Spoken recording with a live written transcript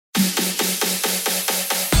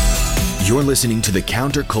You're listening to the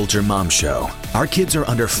Counterculture Mom Show. Our kids are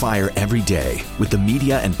under fire every day, with the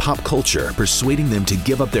media and pop culture persuading them to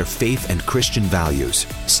give up their faith and Christian values.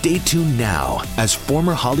 Stay tuned now as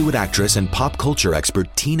former Hollywood actress and pop culture expert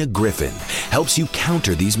Tina Griffin helps you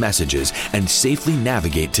counter these messages and safely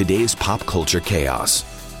navigate today's pop culture chaos.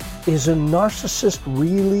 Is a narcissist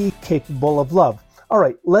really capable of love? All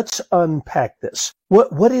right, let's unpack this.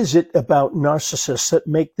 What is it about narcissists that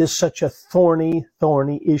make this such a thorny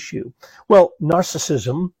issue? Well,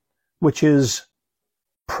 narcissism, which is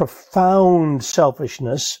profound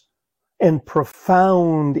selfishness and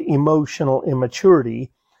profound emotional immaturity.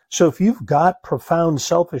 So if you've got profound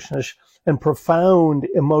selfishness and profound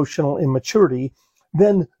emotional immaturity,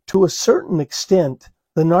 then to a certain extent,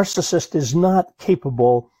 the narcissist is not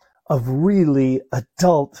capable of really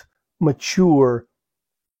adult, mature,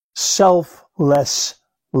 selfless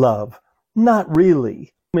love. Not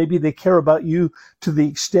really. Maybe they care about you to the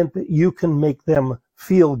extent that you can make them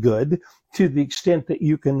feel good, to the extent that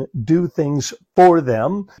you can do things for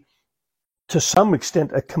them, to some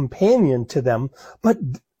extent a companion to them. But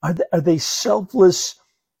are they selfless,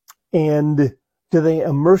 and do they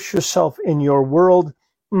immerse yourself in your world?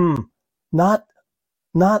 Not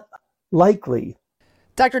likely.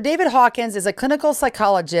 Dr. David Hawkins is a clinical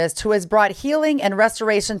psychologist who has brought healing and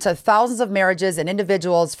restoration to thousands of marriages and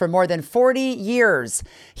individuals for more than 40 years.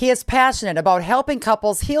 He is passionate about helping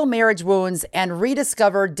couples heal marriage wounds and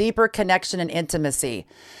rediscover deeper connection and intimacy.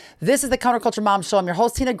 This is the Counterculture Mom Show. I'm your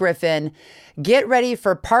host, Tina Griffin. Get ready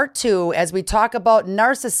for part 2 as we talk about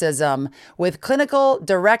narcissism with Clinical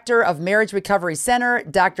Director of Marriage Recovery Center,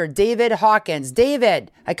 Dr. David Hawkins.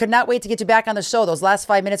 David, I could not wait to get you back on the show. Those last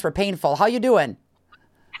 5 minutes were painful. How you doing?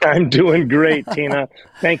 I'm doing great, Tina.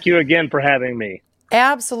 Thank you again for having me.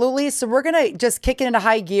 Absolutely. So we're going to just kick it into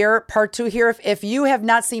high gear, part 2 here. If you have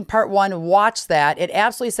not seen part 1, watch that. It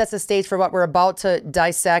absolutely sets the stage for what we're about to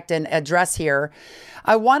dissect and address here.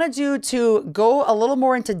 I wanted you to go a little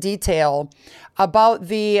more into detail about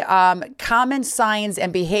the common signs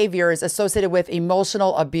and behaviors associated with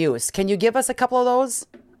emotional abuse. Can you give us a couple of those?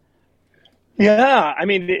 Yeah, I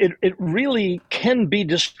mean, it really can be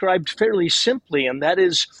described fairly simply, and that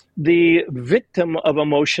is the victim of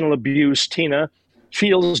emotional abuse, Tina,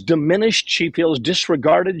 feels diminished, she feels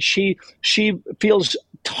disregarded, she feels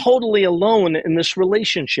totally alone in this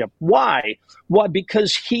relationship. Why? Why?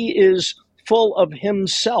 Because he is full of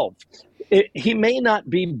himself. He may not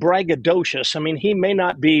be braggadocious. I mean, he may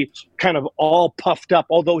not be kind of all puffed up,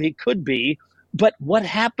 although he could be. But what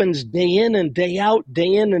happens day in and day out,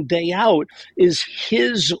 is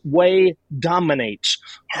his way dominates.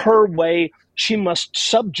 Her way, she must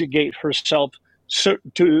subjugate herself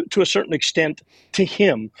to a certain extent to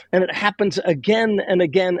him. And it happens again and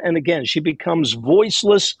again and again. She becomes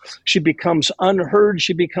voiceless. She becomes unheard.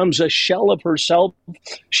 She becomes a shell of herself.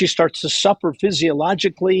 She starts to suffer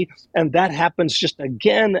physiologically. And that happens just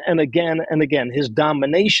again and again and again. His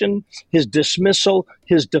domination, his dismissal,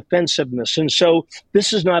 his defensiveness. And so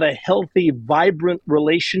this is not a healthy, vibrant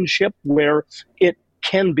relationship where it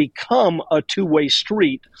can become a two-way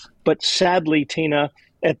street. But sadly, Tina,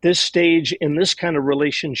 at this stage, in this kind of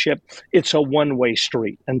relationship, it's a one-way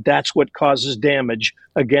street. And that's what causes damage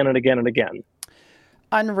again and again and again.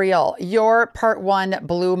 Unreal. Your part 1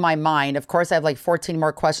 blew my mind. Of course, I have like 14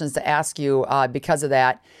 more questions to ask you because of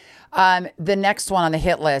that. The next one on the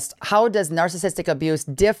hit list, how does narcissistic abuse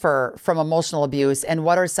differ from emotional abuse? And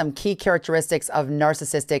what are some key characteristics of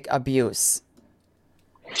narcissistic abuse?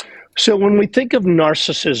 So when we think of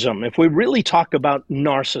narcissism, if we really talk about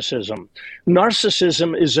narcissism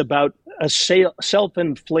is about a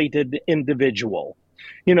self-inflated individual.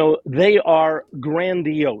 You know, they are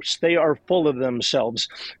grandiose. They are full of themselves.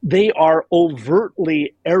 They are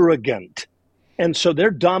overtly arrogant. And so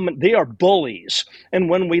they are bullies. And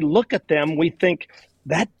when we look at them, we think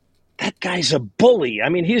that guy's a bully. I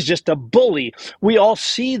mean, he's just a bully. We all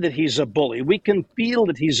see that he's a bully. We can feel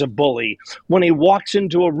that he's a bully. When he walks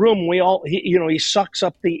into a room, he sucks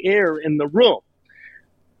up the air in the room.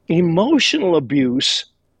 Emotional abuse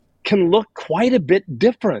can look quite a bit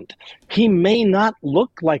different. He may not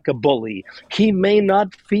look like a bully. He may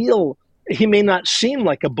not seem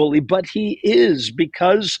like a bully, but he is,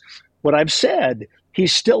 because what I've said,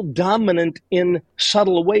 he's still dominant in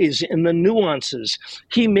subtle ways, in the nuances.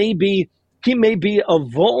 He may be a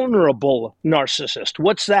vulnerable narcissist.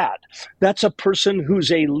 What's that? That's a person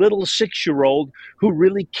who's a little 6-year-old who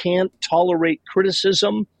really can't tolerate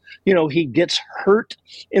criticism. You know, he gets hurt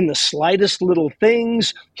in the slightest little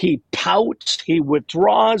things. He pouts, he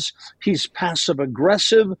withdraws, he's passive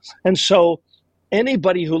aggressive. And so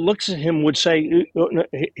anybody who looks at him would say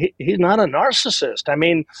he's not a narcissist. I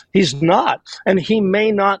mean, he's not. And he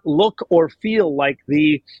may not look or feel like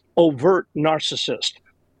the overt narcissist.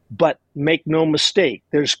 But make no mistake,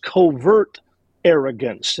 there's covert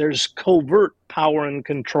arrogance, there's covert power and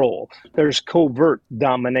control, there's covert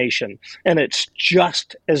domination, and it's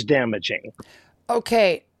just as damaging.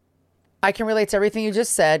 Okay, I can relate to everything you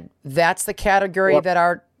just said. That's the category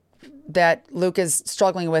that Luke is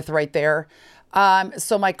struggling with right there.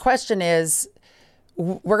 So my question is,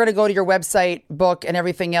 we're going to go to your website, book, and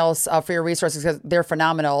everything else for your resources because they're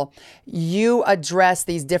phenomenal. You address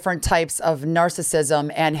these different types of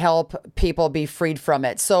narcissism and help people be freed from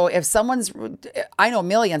it. So if I know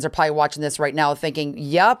millions are probably watching this right now thinking,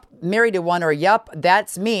 yup, married to one, or yup,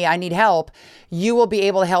 that's me, I need help. You will be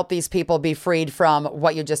able to help these people be freed from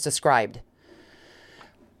what you just described.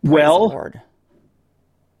 Well,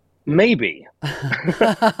 maybe.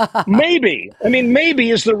 Maybe. I mean,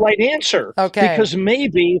 maybe is the right answer. Okay.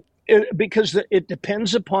 Because it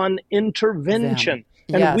depends upon intervention.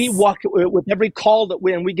 And yes. we walk with every call that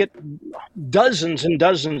we get dozens and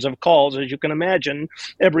dozens of calls, as you can imagine,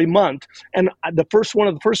 every month. And one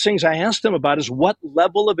of the first things I ask them about is, what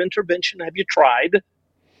level of intervention have you tried?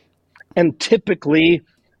 And typically,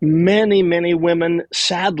 many, many women,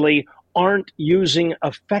 sadly, aren't using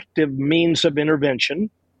effective means of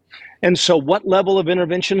intervention. And so what level of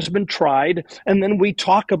intervention has been tried? And then we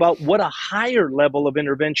talk about what a higher level of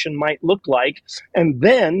intervention might look like. And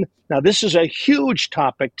then, now this is a huge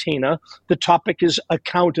topic, Tina. The topic is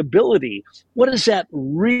accountability. What does that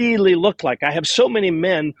really look like? I have so many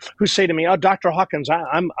men who say to me, "Oh, Dr. Hawkins,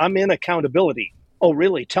 I'm in accountability." "Oh,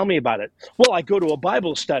 really? Tell me about it." "Well, I go to a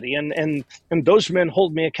Bible study and those men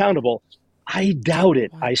hold me accountable." I doubt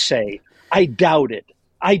it, I say. I doubt it.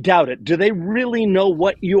 I doubt it. Do they really know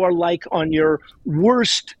what you are like on your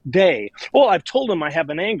worst day? "Well, I've told them I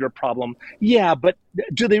have an anger problem." Yeah, but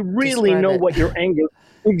do they really know what your anger...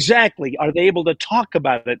 Exactly. Are they able to talk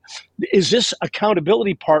about it? Is this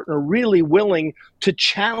accountability partner really willing to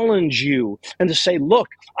challenge you and to say, "Look,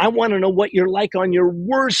 I want to know what you're like on your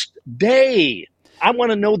worst day. I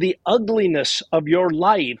want to know the ugliness of your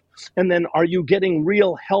life." And then, are you getting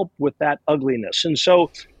real help with that ugliness? And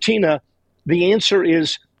so, Tina, the answer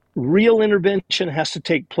is real intervention has to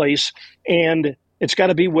take place, and it's got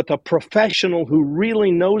to be with a professional who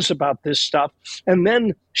really knows about this stuff. And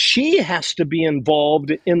then she has to be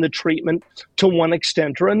involved in the treatment to one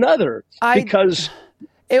extent or another. Otherwise,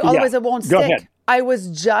 it won't stick. Go ahead. I was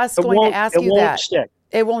just going to ask you that.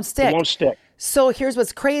 It won't stick. It won't stick. So here's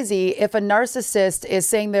what's crazy. If a narcissist is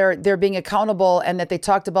saying they're being accountable and that they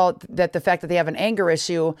talked about that the fact that they have an anger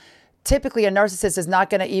issue, typically a narcissist is not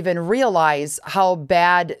going to even realize how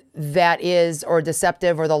bad that is, or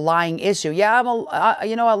deceptive, or the lying issue. Yeah, I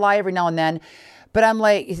lie every now and then, but I'm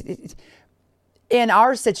like, in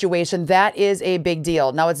our situation, that is a big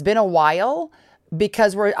deal. Now, it's been a while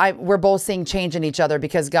because we're both seeing change in each other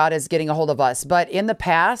because God is getting a hold of us. But in the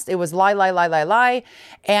past, it was lie.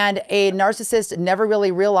 And a narcissist never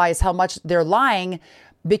really realized how much they're lying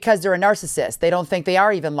because they're a narcissist. They don't think they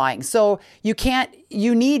are even lying. So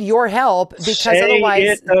you need your help because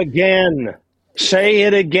otherwise... Say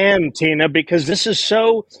it again, Tina, because this is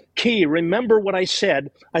so key. Remember what I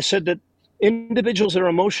said. I said that individuals that are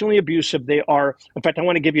emotionally abusive, in fact, I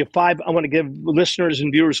want to give listeners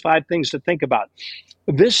and viewers 5 things to think about.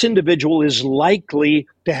 This individual is likely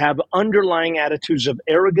to have underlying attitudes of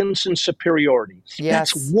arrogance and superiority.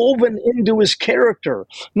 Yes. That's woven into his character.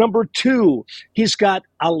 Number 2, he's got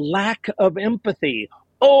a lack of empathy.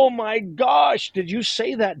 Oh my gosh, did you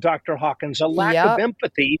say that, Dr. Hawkins? A lack of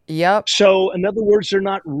empathy. Yep. So, in other words, they're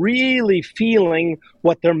not really feeling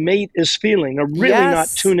what their mate is feeling. They're really not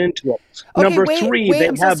tuned into it. Okay, Number 3,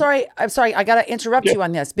 I'm sorry. I got to interrupt you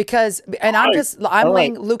on this because, and I'm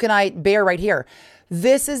laying Luke and I bare right here.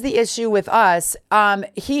 This is the issue with us.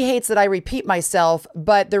 He hates that I repeat myself,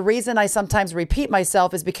 but the reason I sometimes repeat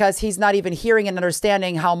myself is because he's not even hearing and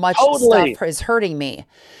understanding how much stuff is hurting me.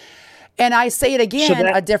 And I say it again,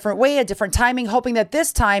 a different way, a different timing, hoping that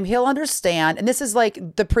this time he'll understand. And this is like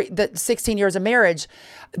the 16 years of marriage,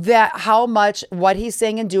 that how much what he's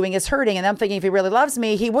saying and doing is hurting. And I'm thinking, if he really loves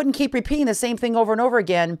me, he wouldn't keep repeating the same thing over and over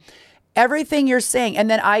again. Everything you're saying. And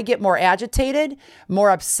then I get more agitated,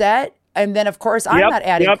 more upset. And then, of course, I'm not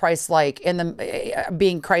adding Christ-like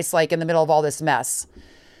being Christ-like in the middle of all this mess.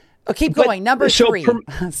 Oh, keep going. Number 3.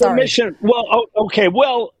 Permission.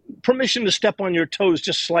 Permission to step on your toes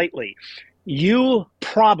just slightly. You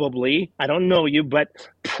probably, I don't know you, but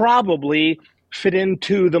probably fit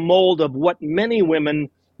into the mold of what many women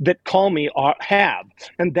that call me have,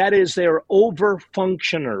 and that is they're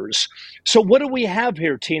over-functioners. So what do we have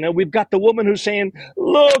here, Tina? We've got the woman who's saying,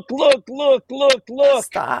 look,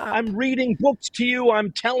 Stop. I'm reading books to you,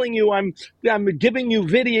 I'm telling you, I'm giving you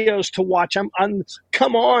videos to watch,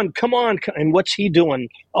 come on. And what's he doing?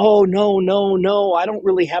 Oh, no, I don't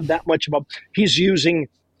really have that much of he's using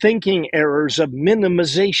thinking errors of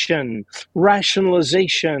minimization,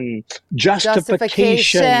 rationalization,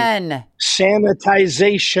 justification,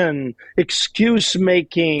 sanitization, excuse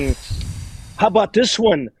making. How about this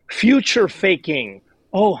one? Future faking.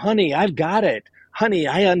 Oh, honey, I've got it. Honey,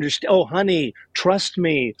 I understand. Oh, honey, trust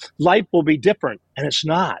me. Life will be different. And it's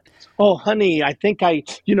not. Oh, honey, I think I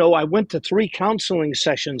went to 3 counseling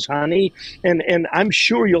sessions, honey, and I'm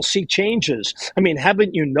sure you'll see changes. I mean,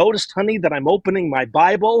 haven't you noticed, honey, that I'm opening my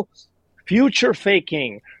Bible? Future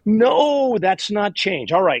faking. No, that's not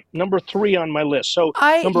change. All right, number 3 on my list. So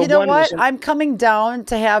number one is I'm coming down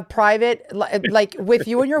to have private, like with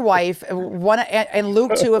you and your wife, and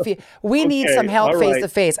Luke too. We need some help face to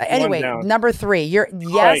face. Anyway, number 3. You're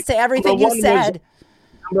yes to everything you said.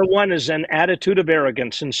 Number 1 is an attitude of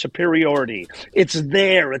arrogance and superiority. It's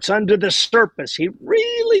there. It's under the surface. He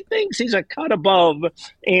really thinks he's a cut above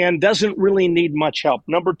and doesn't really need much help.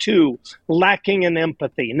 Number 2, lacking in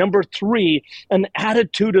empathy. Number 3, an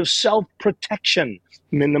attitude of self-protection,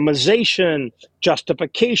 minimization,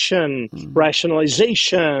 justification,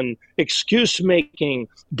 rationalization, excuse-making,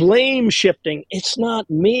 blame shifting. It's not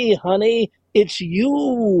me, honey. It's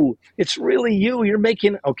you. It's really you. You're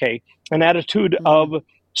making, an attitude of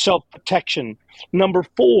self-protection. Number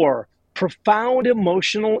 4, profound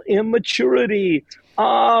emotional immaturity.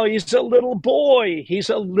 Oh, he's a little boy. He's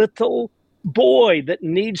a little boy that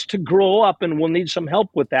needs to grow up and will need some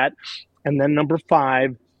help with that. And then number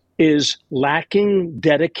 5 is lacking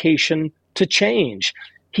dedication to change.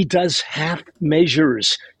 He does half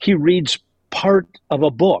measures. He reads part of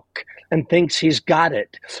a book and thinks he's got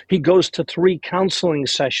it. He goes to 3 counseling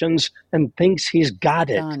sessions and thinks he's got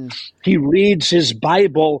it. Done. He reads his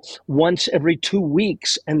Bible once every 2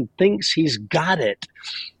 weeks and thinks he's got it.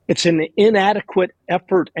 It's an inadequate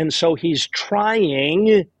effort, and so he's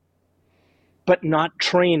trying, but not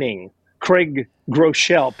training. Pastor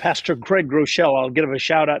Craig Groeschel, I'll give a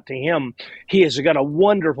shout out to him. He has got a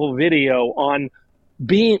wonderful video on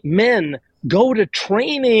men go to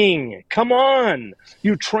training. Come on.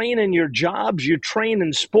 You train in your jobs, you train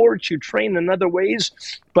in sports, you train in other ways.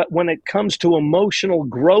 But when it comes to emotional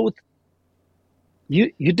growth,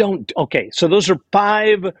 you don't. Okay, so those are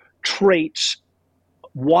 5 traits.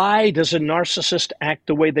 Why does a narcissist act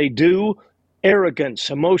the way they do? Arrogance,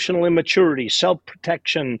 emotional immaturity,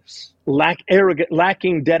 self-protection,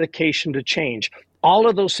 lacking dedication to change. All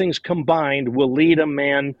of those things combined will lead a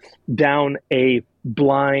man down a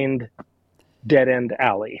blind dead-end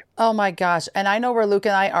alley. Oh my gosh. And I know where Luke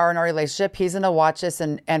and I are in our relationship. He's going to watch this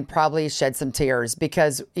and probably shed some tears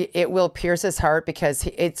because it will pierce his heart because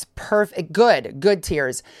it's perfect, good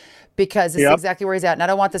tears. Because it's exactly where he's at. And I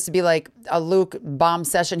don't want this to be like a Luke bomb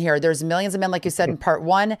session here. There's millions of men, like you said in part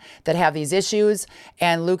 1, that have these issues.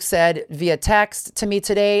 And Luke said via text to me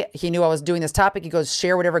today, he knew I was doing this topic. He goes,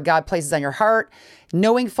 share whatever God places on your heart,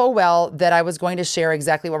 knowing full well that I was going to share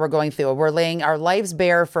exactly what we're going through. We're laying our lives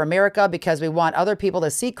bare for America because we want other people to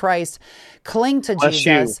see Christ, cling to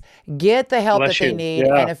Jesus, get the help that they need.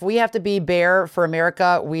 Yeah. And if we have to be bare for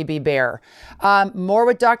America, we be bare. More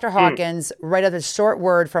with Dr. Hawkins, right at the short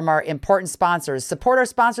word from our important sponsors. Support our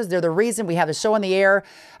sponsors. They're the reason we have the show on the air.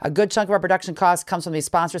 A good chunk of our production costs comes from these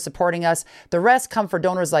sponsors supporting us. The rest come for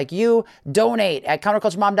donors like you. Donate at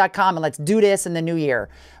counterculturemom.com and let's do this in the new year.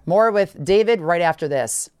 More with David right after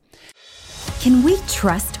this. Can we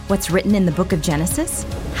trust what's written in the book of Genesis?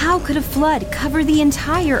 How could a flood cover the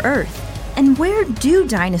entire earth? And where do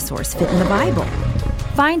dinosaurs fit in the Bible?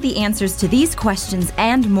 Find the answers to these questions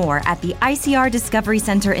and more at the ICR Discovery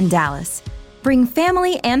Center in Dallas. Bring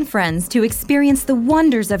family and friends to experience the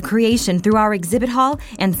wonders of creation through our exhibit hall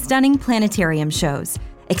and stunning planetarium shows.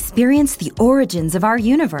 Experience the origins of our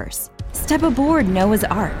universe. Step aboard Noah's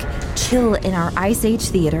Ark, chill in our Ice Age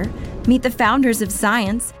theater, meet the founders of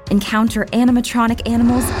science, encounter animatronic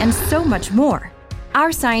animals, and so much more.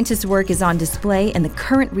 Our scientists' work is on display in the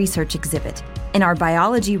current research exhibit, and our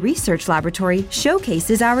biology research laboratory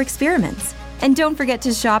showcases our experiments. And don't forget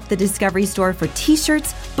to shop the Discovery Store for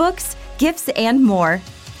t-shirts, books, gifts, and more.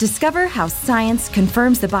 Discover how science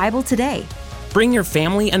confirms the Bible today. Bring your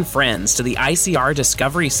family and friends to the ICR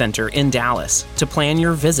Discovery Center in Dallas. To plan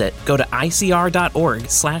your visit, go to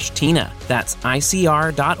icr.org/Tina. That's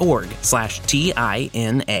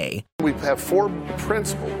icr.org/TINA. We have 4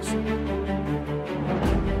 principles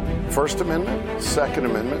First Amendment, Second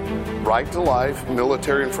Amendment, right to life,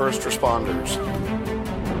 military and first responders.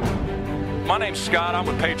 My name's Scott. I'm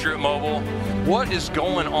with Patriot Mobile. What is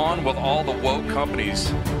going on with all the woke companies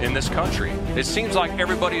in this country? It seems like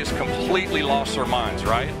everybody has completely lost their minds,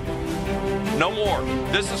 right? No more.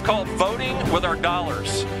 This is called voting with our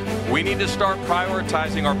dollars. We need to start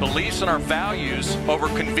prioritizing our beliefs and our values over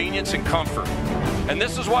convenience and comfort. And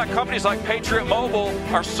this is why companies like Patriot Mobile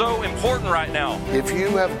are so important right now. If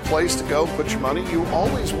you have a place to go put your money, you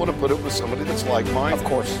always want to put it with somebody that's like-minded. Of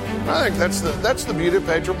course. I think that's the beauty of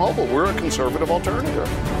Patriot Mobile. We're a conservative alternative.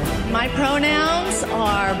 My pronouns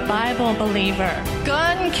are Bible believer,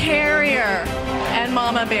 gun carrier, and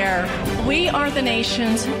mama bear. We are the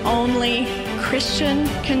nation's only Christian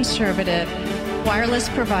conservative wireless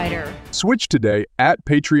provider. Switch today at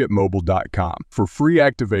patriotmobile.com. For free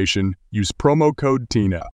activation, use promo code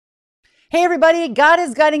TINA. Hey everybody, God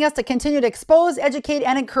is guiding us to continue to expose, educate,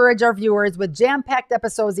 and encourage our viewers with jam-packed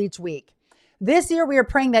episodes each week. This year, we are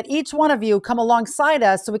praying that each one of you come alongside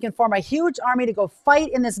us so we can form a huge army to go fight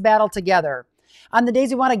in this battle together. On the days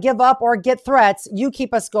we want to give up or get threats, you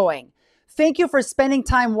keep us going. Thank you for spending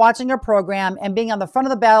time watching our program and being on the front of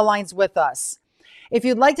the battle lines with us. If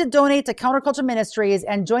you'd like to donate to Counterculture Ministries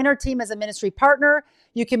and join our team as a ministry partner,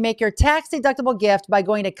 you can make your tax-deductible gift by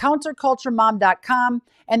going to counterculturemom.com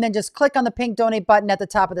and then just click on the pink donate button at the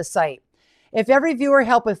top of the site. If every viewer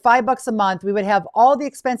helped with $5 a month, we would have all the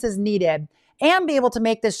expenses needed and be able to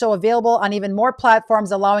make this show available on even more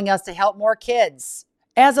platforms, allowing us to help more kids.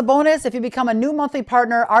 As a bonus, if you become a new monthly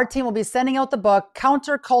partner, our team will be sending out the book,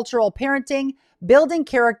 Countercultural Parenting, Building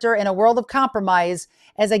Character in a World of Compromise,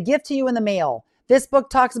 as a gift to you in the mail. This book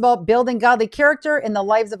talks about building godly character in the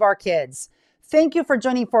lives of our kids. Thank you for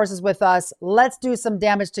joining forces with us. Let's do some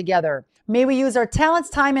damage together. May we use our talents,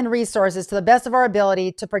 time, and resources to the best of our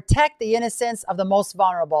ability to protect the innocence of the most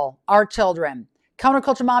vulnerable, our children.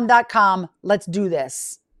 Counterculturemom.com. Let's do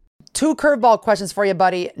this. 2 curveball questions for you,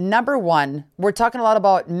 buddy. Number 1, we're talking a lot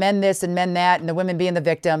about men this and men that and the women being the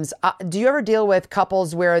victims. Do you ever deal with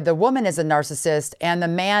couples where the woman is a narcissist and the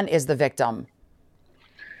man is the victim?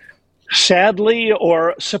 Sadly,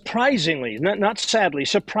 or surprisingly, not sadly,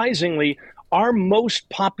 surprisingly, our most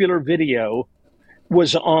popular video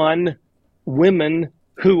was on women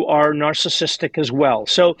who are narcissistic as well.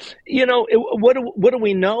 So, you know, what do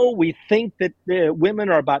we know? We think that women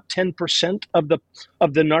are about 10% of the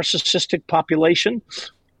narcissistic population.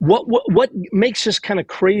 What makes this kind of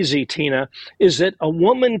crazy, Tina, is that a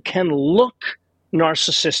woman can look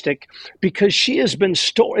narcissistic because she has been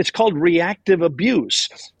it's called reactive abuse.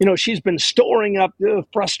 You know, she's been storing up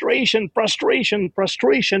frustration,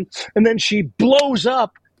 and then she blows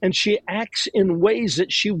up and she acts in ways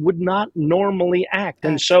that she would not normally act.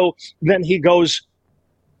 And so then he goes,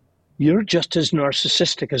 "You're just as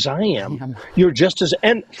narcissistic as I am. You're just as,"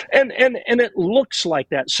 and it looks like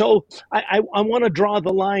that. So I want to draw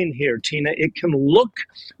the line here, Tina. It can look,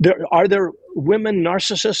 are there women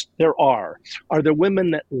narcissists? There are. Are there women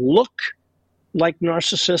that look like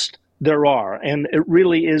narcissists? There are. And it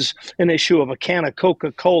really is an issue of a can of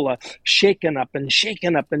Coca-Cola shaken up and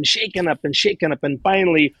shaken up and shaken up and shaken up. And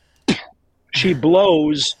finally, she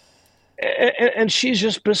blows and she's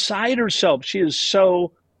just beside herself. She is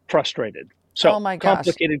so frustrated. So, oh my gosh.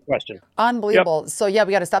 Complicated question. Unbelievable. Yep. So yeah,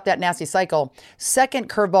 we got to stop that nasty cycle. Second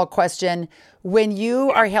curveball question. When you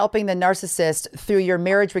are helping the narcissist through your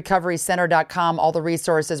marriagerecoverycenter.com, all the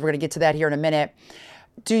resources, we're going to get to that here in a minute.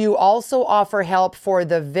 Do you also offer help for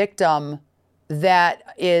the victim that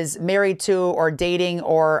is married to or dating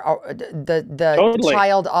or the Totally.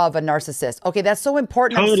 child of a narcissist? Okay, that's so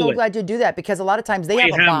important. Totally. I'm so glad you do that because a lot of times they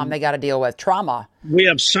have a bomb they got to deal with, trauma. We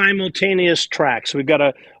have simultaneous tracks. We've got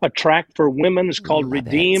a track for women. It's called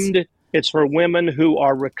Redeemed. It's for women who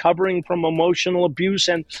are recovering from emotional abuse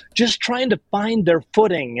and just trying to find their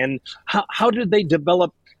footing. And how do they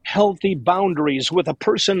develop healthy boundaries with a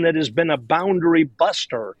person that has been a boundary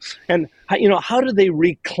buster? And how do they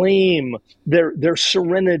reclaim their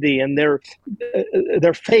serenity and their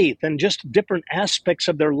faith and just different aspects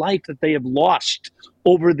of their life that they have lost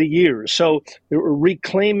over the years? So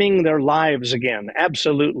reclaiming their lives again,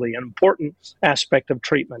 absolutely an important aspect of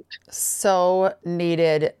treatment. So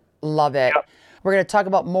needed. Love it. Yep. We're going to talk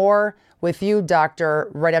about more with you,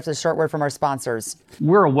 Doctor, right after the short word from our sponsors.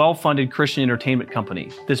 We're a well-funded Christian entertainment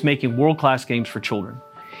company that's making world-class games for children.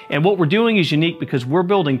 And what we're doing is unique because we're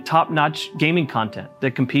building top-notch gaming content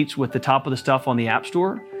that competes with the top of the stuff on the App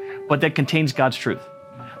Store, but that contains God's truth.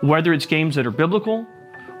 Whether it's games that are biblical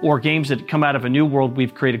or games that come out of a new world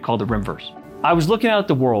we've created called the Rimverse. I was looking out at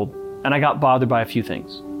the world and I got bothered by a few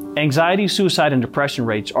things. Anxiety, suicide, and depression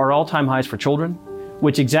rates are all-time highs for children.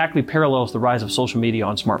 which exactly parallels the rise of social media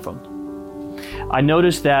on smartphones. I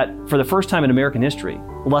noticed that for the first time in American history,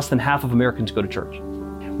 less than half of Americans go to church.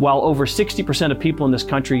 While over 60% of people in this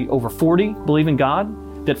country over 40 believe in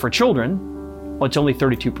God, that for children, well, it's only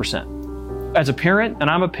 32%. As a parent, and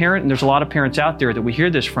I'm a parent, and there's a lot of parents out there that we hear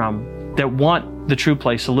this from that want the true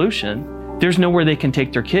play solution, there's nowhere they can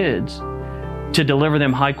take their kids to deliver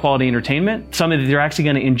them high quality entertainment, something that they're actually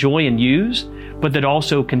going to enjoy and use, but that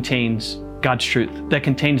also contains God's truth, that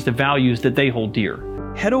contains the values that they hold dear.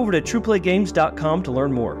 Head over to trueplaygames.com to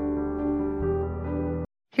learn more.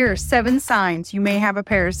 Here are 7 signs you may have a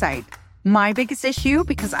parasite. My biggest issue,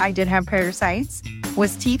 because I did have parasites,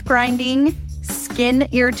 was teeth grinding, skin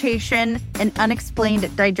irritation, and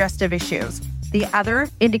unexplained digestive issues. The other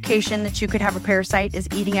indication that you could have a parasite is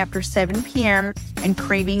eating after 7 p.m. and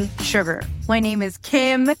craving sugar. My name is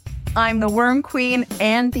Kim. I'm the worm queen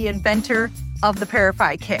and the inventor of the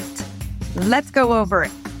Parafy Kit. Let's go over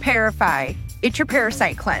it. Parafy. It's your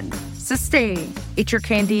parasite cleanse. Sustain. It's your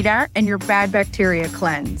candida and your bad bacteria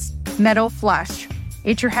cleanse. Metal flush.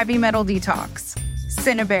 It's your heavy metal detox.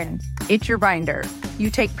 Cinnabon. It's your binder. You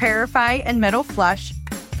take Parafy and metal flush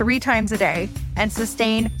 3 times a day and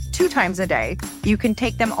Sustain 2 times a day. You can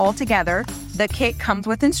take them all together. The kit comes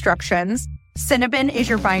with instructions. Cinnabon is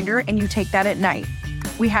your binder and you take that at night.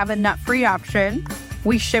 We have a nut-free option.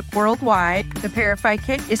 We ship worldwide. The Parafy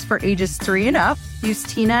Kit is for ages 3 and up. Use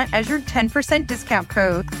Tina as your 10% discount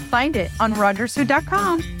code. Find it on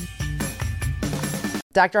rogersfood.com.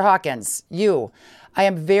 Dr. Hawkins, I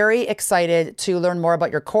am very excited to learn more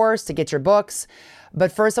about your course, to get your books.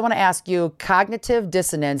 But first, I want to ask you, cognitive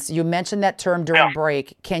dissonance. You mentioned that term during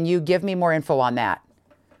break. Can you give me more info on that?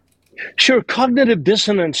 Sure. Cognitive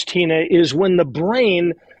dissonance, Tina, is when the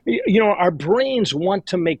brain, our brains want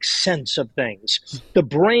to make sense of things. The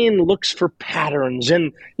brain looks for patterns,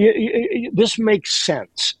 and this makes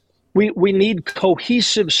sense. We need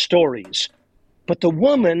cohesive stories. But the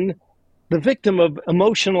woman, the victim of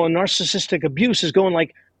emotional and narcissistic abuse, is going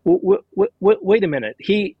like, wait a minute.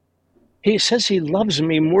 He says he loves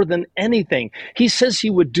me more than anything. He says he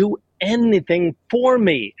would do anything for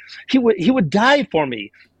me. He would die for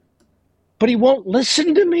me. But he won't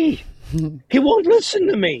listen to me. He won't listen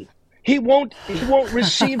to me. He won't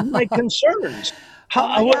receive my concerns.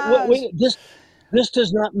 This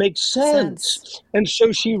does not make sense. And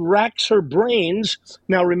so she racks her brains.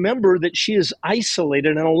 Now remember that she is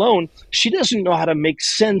isolated and alone. She doesn't know how to make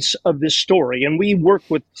sense of this story. And we work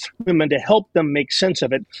with women to help them make sense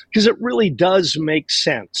of it because it really does make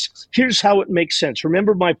sense. Here's how it makes sense.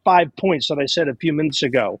 Remember my 5 points that I said a few minutes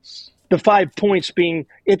ago. The 5 points being,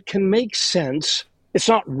 it can make sense. It's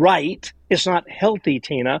not right. It's not healthy,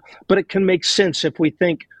 Tina, but it can make sense if we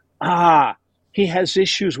think, he has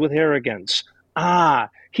issues with arrogance.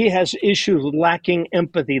 He has issues with lacking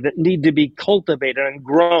empathy that need to be cultivated and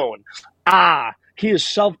grown. He is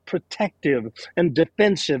self-protective and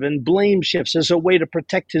defensive and blame shifts as a way to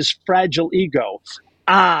protect his fragile ego.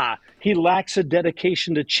 He lacks a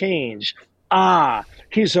dedication to change.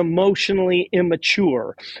 He's emotionally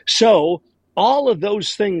immature. So all of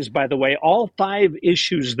those things, by the way, all 5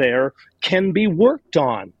 issues there can be worked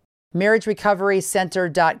on.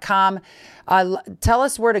 MarriageRecoveryCenter.com. Tell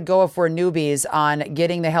us where to go if we're newbies on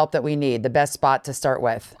getting the help that we need, the best spot to start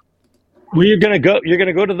with. Well, you're going to go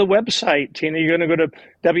to the website, Tina. You're going to go to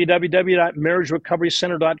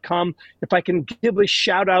www.marriagerecoverycenter.com. If I can give a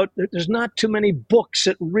shout out, there's not too many books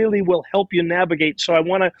that really will help you navigate. So I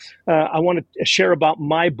want to share about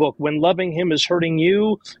my book, When Loving Him is Hurting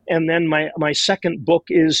You. And then my second book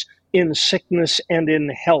is In Sickness and in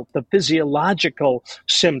Health, the physiological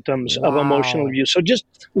symptoms of emotional abuse. So just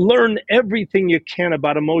learn everything you can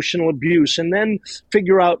about emotional abuse and then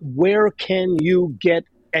figure out where can you get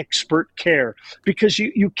expert care, because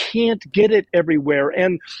you can't get it everywhere.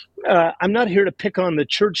 And I'm not here to pick on the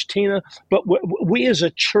church, Tina, but we as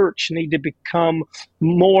a church need to become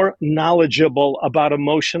more knowledgeable about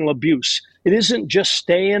emotional abuse. It isn't just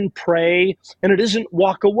stay and pray, and it isn't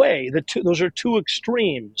walk away. Those are two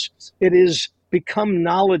extremes. It is become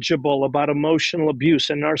knowledgeable about emotional abuse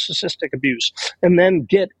and narcissistic abuse, and then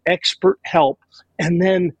get expert help, and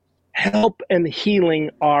then help and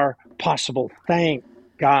healing are possible. Thank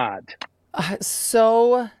God.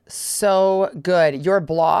 So good. Your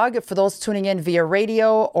blog, for those tuning in via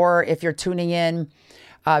radio, or if you're tuning in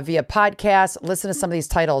via podcast, listen to some of these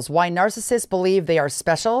titles. Why Narcissists Believe They Are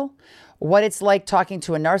Special. What It's Like Talking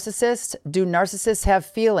to a Narcissist. Do Narcissists Have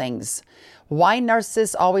Feelings? Why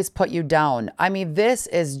narcissists always put you down. I mean, this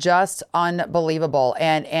is just unbelievable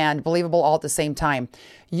and believable all at the same time.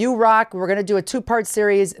 You rock. We're going to do a 2-part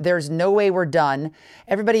series. There's no way we're done.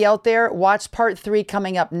 Everybody out there, watch part 3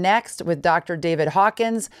 coming up next with Dr. David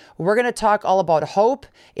Hawkins. We're going to talk all about hope.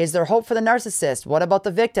 Is there hope for the narcissist? What about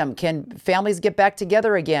the victim? Can families get back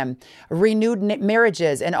together again? Renewed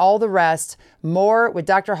marriages and all the rest. More with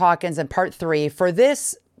Dr. Hawkins in part 3. For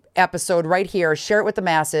this episode right here, share it with the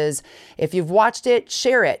masses. If you've watched it,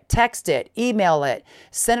 share it, text it, email it,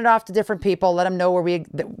 send it off to different people. Let them know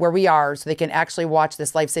where we are so they can actually watch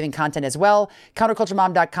this life-saving content as well.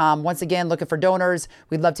 Counterculturemom.com. Once again, looking for donors.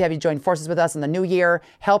 We'd love to have you join forces with us in the new year.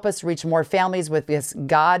 Help us reach more families with this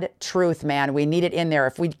God truth, man. We need it in there.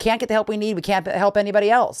 If we can't get the help we need, we can't help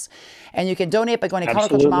anybody else. And you can donate by going to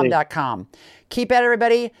counterculturemom.com. Keep at it,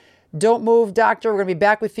 everybody. Don't move, doctor. We're going to be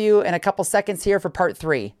back with you in a couple seconds here for part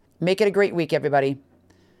 3. Make it a great week, everybody.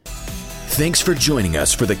 Thanks for joining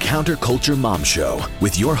us for the Counterculture Mom Show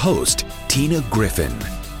with your host, Tina Griffin.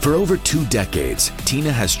 For over 2 decades,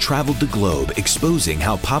 Tina has traveled the globe exposing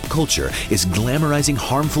how pop culture is glamorizing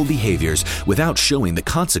harmful behaviors without showing the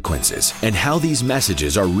consequences, and how these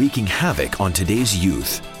messages are wreaking havoc on today's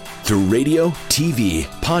youth. Through radio, TV,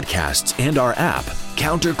 podcasts, and our app,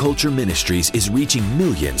 Counterculture Ministries is reaching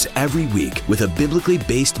millions every week with a biblically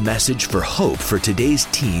based message for hope for today's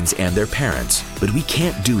teens and their parents. But we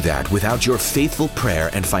can't do that without your faithful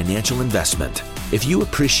prayer and financial investment. If you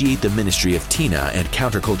appreciate the ministry of Tina and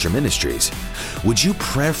Counterculture Ministries, would you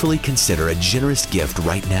prayerfully consider a generous gift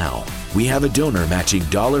right now? We have a donor matching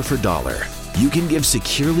dollar for dollar. You can give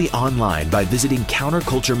securely online by visiting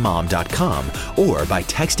counterculturemom.com or by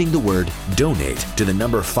texting the word donate to the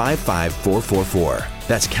number 55444.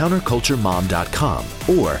 That's counterculturemom.com,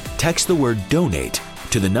 or text the word donate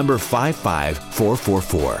to the number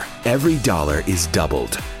 55444. Every dollar is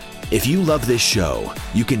doubled. If you love this show,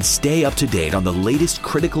 you can stay up to date on the latest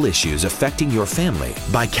critical issues affecting your family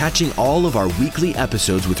by catching all of our weekly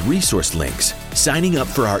episodes with resource links, signing up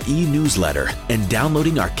for our e-newsletter, and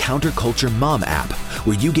downloading our Counterculture Mom app,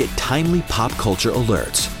 where you get timely pop culture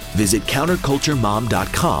alerts. Visit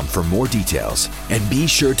counterculturemom.com for more details. And be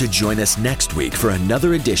sure to join us next week for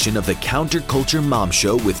another edition of the Counterculture Mom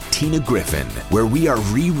Show with Tina Griffin, where we are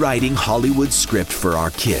rewriting Hollywood's script for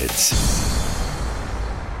our kids.